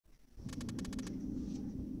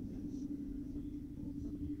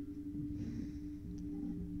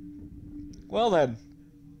Well then,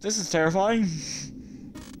 this is terrifying.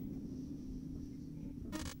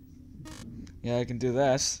 Yeah, I can do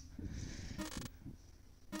this.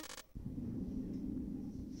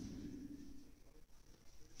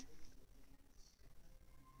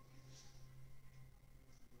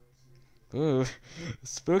 Ooh,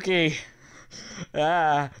 spooky.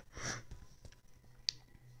 Ah.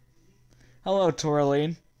 Hello,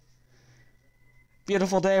 Tourmaline.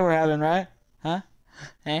 Beautiful day we're having, right? Huh?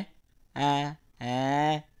 Eh?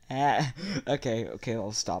 Okay,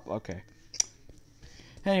 I'll stop. Okay.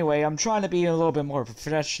 Anyway, I'm trying to be a little bit more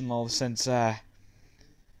professional since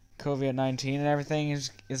COVID-19 and everything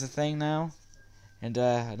is a thing now, and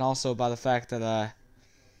also by the fact that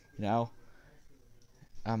you know,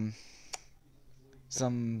 um,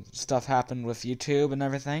 some stuff happened with YouTube and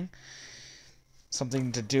everything,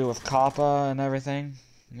 something to do with COPPA and everything.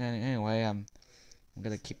 Anyway, I'm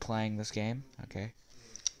gonna keep playing this game. Okay.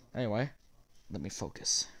 Anyway, let me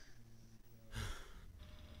focus.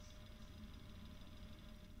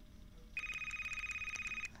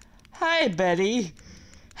 Hi, Betty.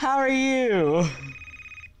 How are you?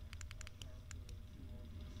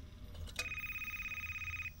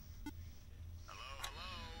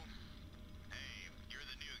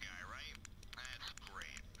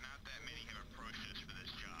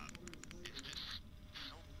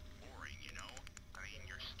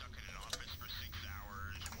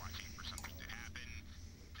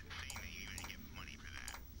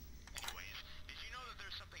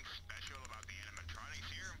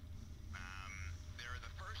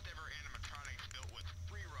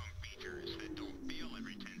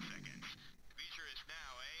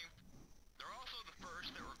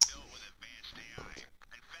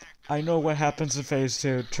 I know what happens in Phase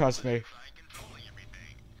 2, trust me.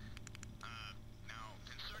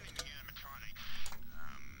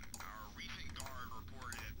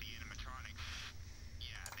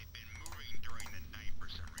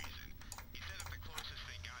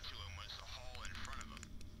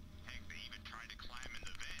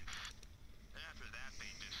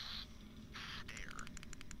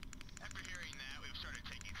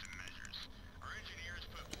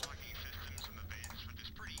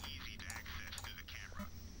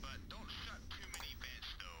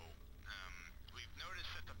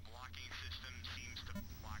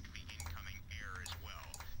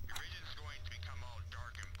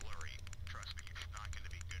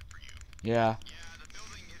 Yeah. The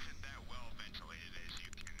building isn't that well ventilated, as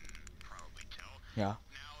you can probably tell. Yeah.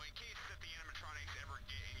 Now, in case that the animatronics ever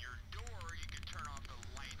get in your door, you can turn off the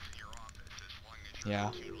lights in your office as long as you're Yeah.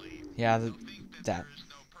 not too late. Yeah, So think that that. there's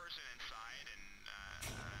no person inside, and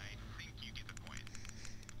I think you get the point.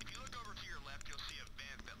 If you look over to your left, you'll see a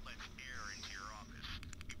vent that lets air into your office.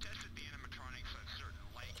 We've tested the animatronics on certain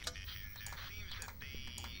light conditions, and it seems that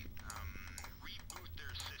they reboot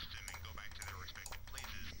their system and go back to their respective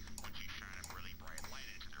places once you shine a really bright light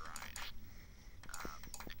into their eyes.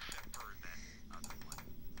 Except for that other one.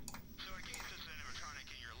 So in case there's an animatronic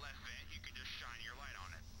in your left vent, you can just shine your light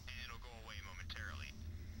on it, and it'll go away momentarily.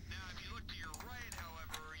 Now, if you look to your right,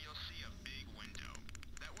 however, you'll see a big window.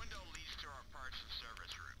 That window leads to our parts and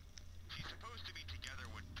service room. She's supposed to be together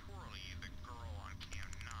with Twirly, the girl on Cam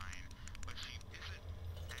 9, but she isn't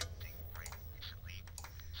acting right recently.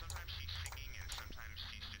 Sometimes she's singing, and sometimes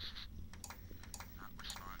she's just not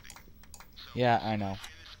responding. So Yeah, I know.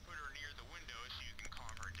 is put her near the window so you can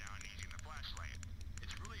calm her down using the flashlight.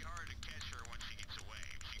 It's really hard to catch her once she gets away.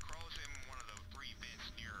 She crawls in one of the 3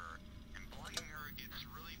 vents near her, and blocking her gets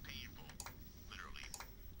really painful, literally.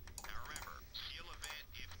 Now remember, seal a vent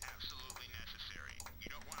if absolutely necessary.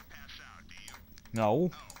 You don't want to pass out, do you?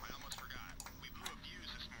 No. Oh, I almost forgot. We blew a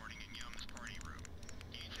fuse this morning in Yum's party room.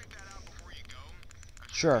 Can you check that out before you go?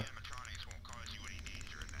 I'm Sure. the animatronics won't cause you any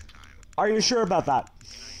danger at that time. Are you sure about that?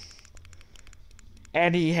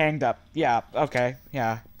 And he hanged up. Yeah, okay.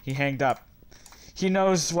 Yeah, he hanged up. He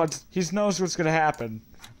knows what's gonna happen,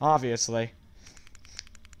 obviously.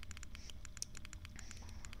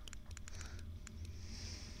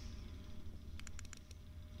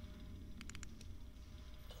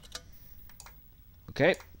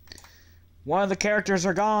 Okay. One of the characters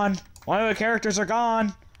are gone. One of the characters are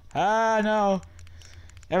gone. Ah, no.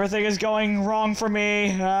 Everything is going wrong for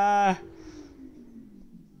me. Ah.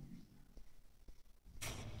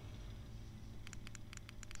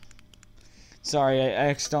 Sorry, I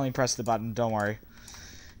accidentally pressed the button. Don't worry.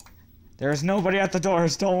 There's nobody at the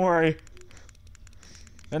doors. Don't worry.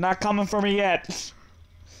 They're not coming for me yet.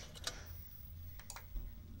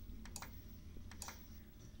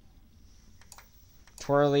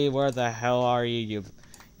 Twirly, where the hell are you,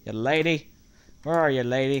 you lady? Where are you,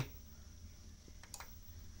 lady?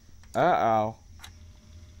 Uh-oh.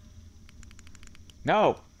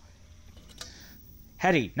 No!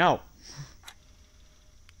 Hetty, no!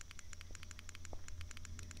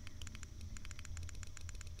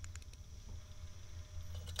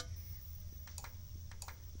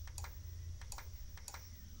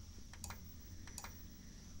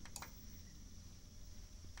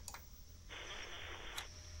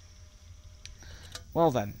 Well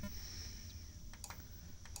then.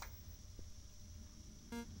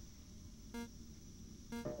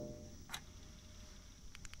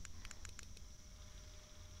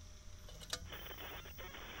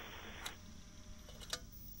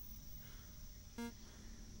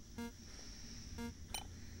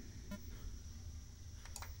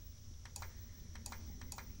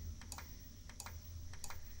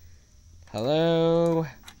 Hello?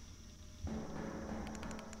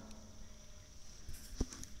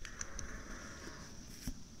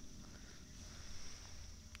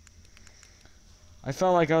 I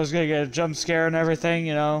felt like I was gonna get a jump scare and everything,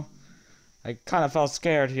 you know? I kind of felt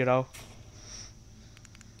scared, you know?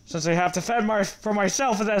 Since I have to fend for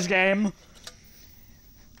myself in this game.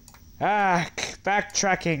 Ah,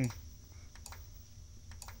 backtracking.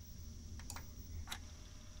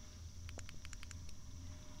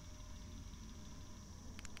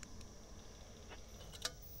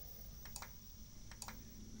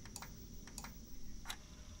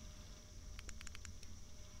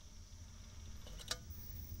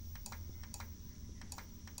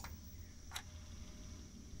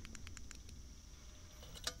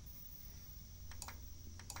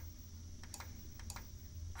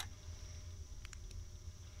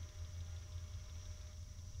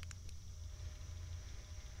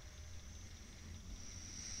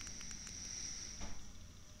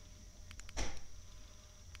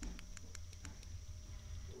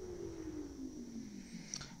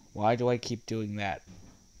 Why do I keep doing that?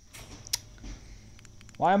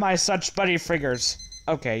 Why am I such buddy friggers?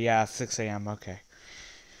 Okay, yeah, 6 a.m., okay.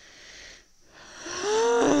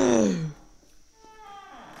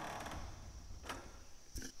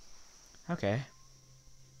 Okay.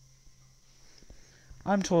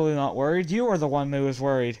 I'm totally not worried. You are the one who is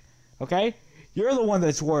worried. Okay? You're the one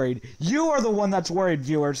that's worried. You are the one that's worried,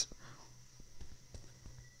 viewers.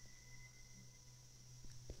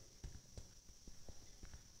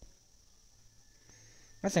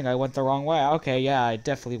 I think I went the wrong way. Okay, yeah, I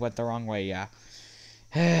definitely went the wrong way, yeah.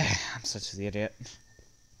 I'm such an idiot.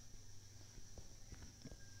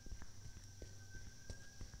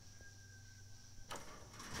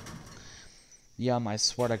 Yum, I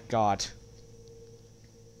swear to God.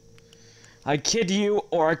 I kid you,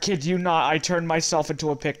 or I kid you not, I turned myself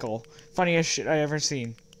into a pickle. Funniest shit I ever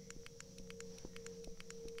seen.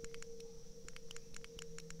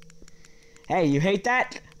 Hey, you hate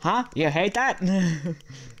that? Huh? You hate that?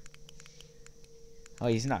 Oh,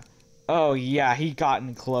 he's not. Oh, yeah, he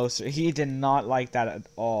gotten closer. He did not like that at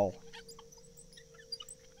all.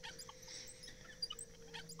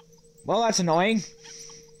 Well, that's annoying.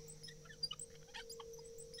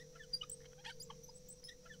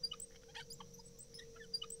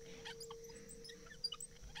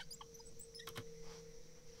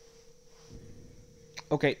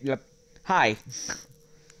 Okay, yep. Hi.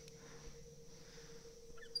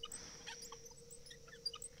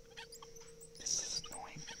 This is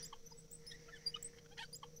annoying.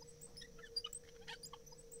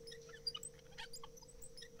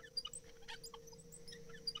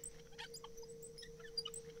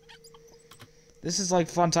 This is like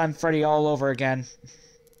Funtime Freddy all over again.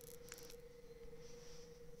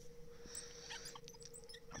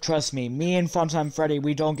 Trust me, me and Funtime Freddy,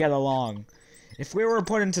 we don't get along. If we were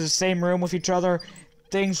put into the same room with each other,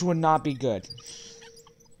 things would not be good.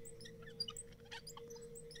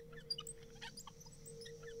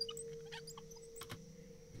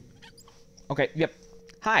 Okay, yep.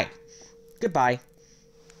 Hi. Goodbye.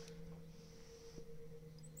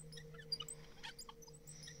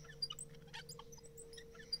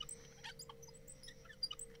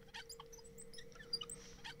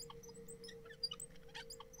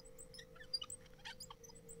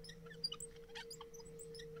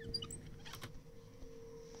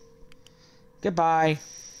 Goodbye.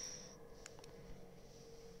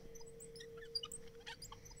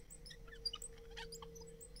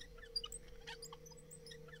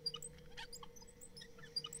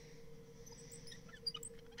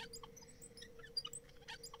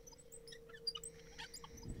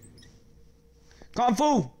 Kung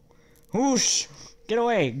Fu! Whoosh! Get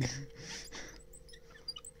away!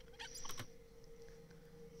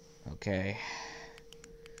 Okay.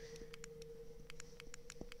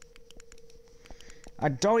 I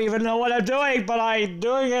don't even know what I'm doing, but I'm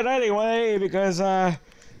doing it anyway because,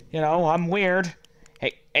 you know, I'm weird.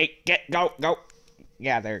 Hey, go.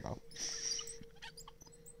 Yeah, there you go.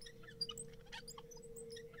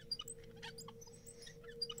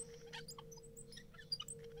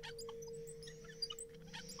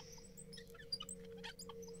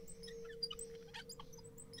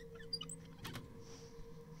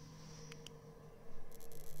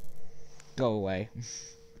 Go away.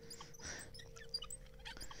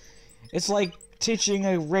 It's like teaching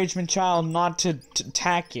a ragement child not to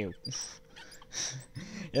attack you.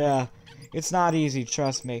 Yeah, it's not easy,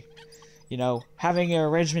 trust me. You know, having a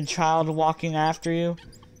ragement child walking after you.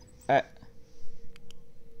 A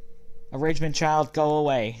ragement child, go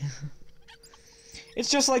away. It's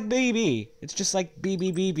just like BB. It's just like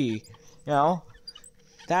BB. You know?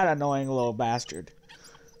 That annoying little bastard.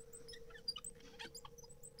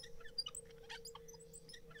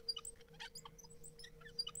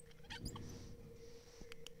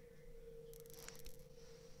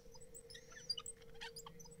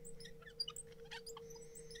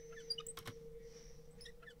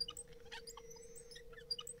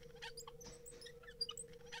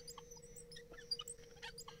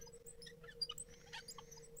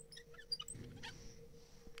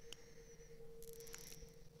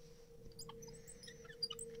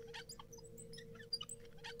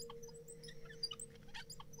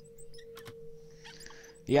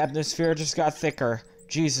 The atmosphere just got thicker.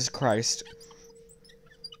 Jesus Christ.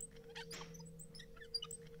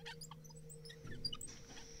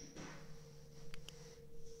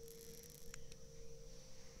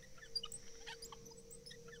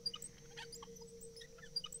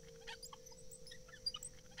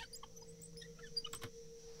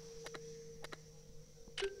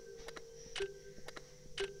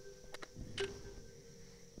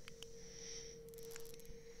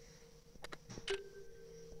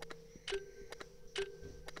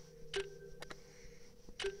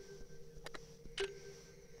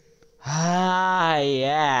 Ah,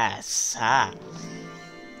 yes. Ah.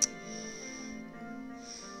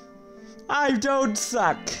 I don't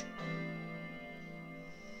suck.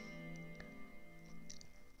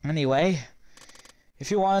 Anyway,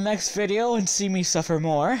 if you want a next video and see me suffer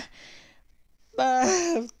more,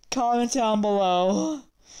 comment down below.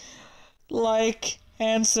 Like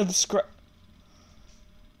and subscribe.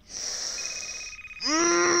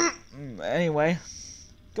 Anyway,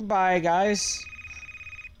 goodbye, guys.